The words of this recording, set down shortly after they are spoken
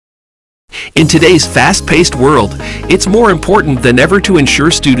In today's fast-paced world, it's more important than ever to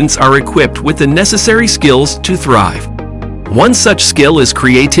ensure students are equipped with the necessary skills to thrive. One such skill is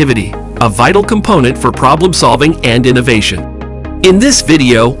creativity, a vital component for problem-solving and innovation. In this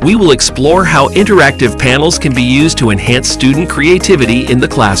video, we will explore how interactive panels can be used to enhance student creativity in the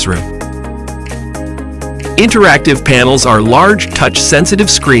classroom. Interactive panels are large, touch-sensitive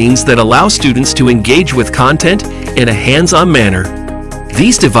screens that allow students to engage with content in a hands-on manner.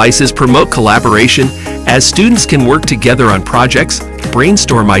 These devices promote collaboration as students can work together on projects,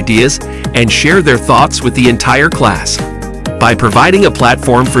 brainstorm ideas, and share their thoughts with the entire class. By providing a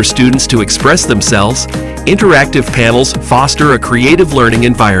platform for students to express themselves, interactive panels foster a creative learning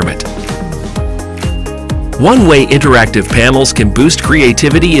environment. One way interactive panels can boost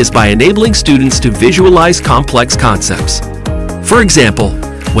creativity is by enabling students to visualize complex concepts. For example,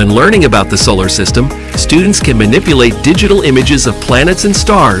 when learning about the solar system, students can manipulate digital images of planets and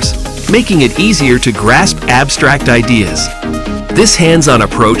stars, making it easier to grasp abstract ideas. This hands-on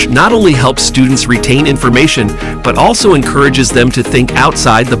approach not only helps students retain information, but also encourages them to think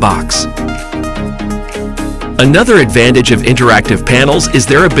outside the box. Another advantage of interactive panels is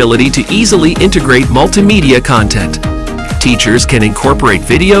their ability to easily integrate multimedia content. Teachers can incorporate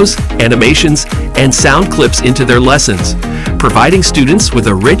videos, animations, and sound clips into their lessons, providing students with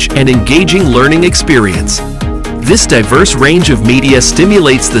a rich and engaging learning experience. This diverse range of media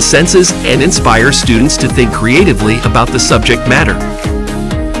stimulates the senses and inspires students to think creatively about the subject matter.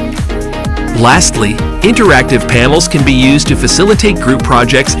 Lastly, interactive panels can be used to facilitate group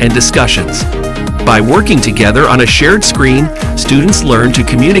projects and discussions. By working together on a shared screen, students learn to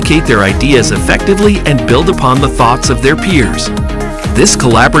communicate their ideas effectively and build upon the thoughts of their peers. This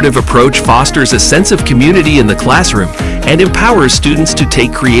collaborative approach fosters a sense of community in the classroom and empowers students to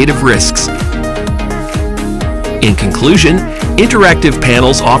take creative risks. In conclusion, interactive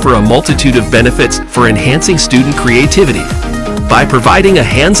panels offer a multitude of benefits for enhancing student creativity. By providing a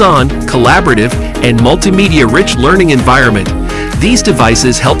hands-on, collaborative, and multimedia-rich learning environment, these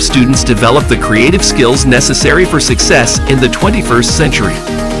devices help students develop the creative skills necessary for success in the 21st century.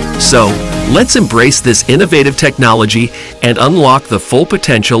 So, let's embrace this innovative technology and unlock the full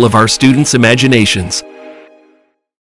potential of our students' imaginations.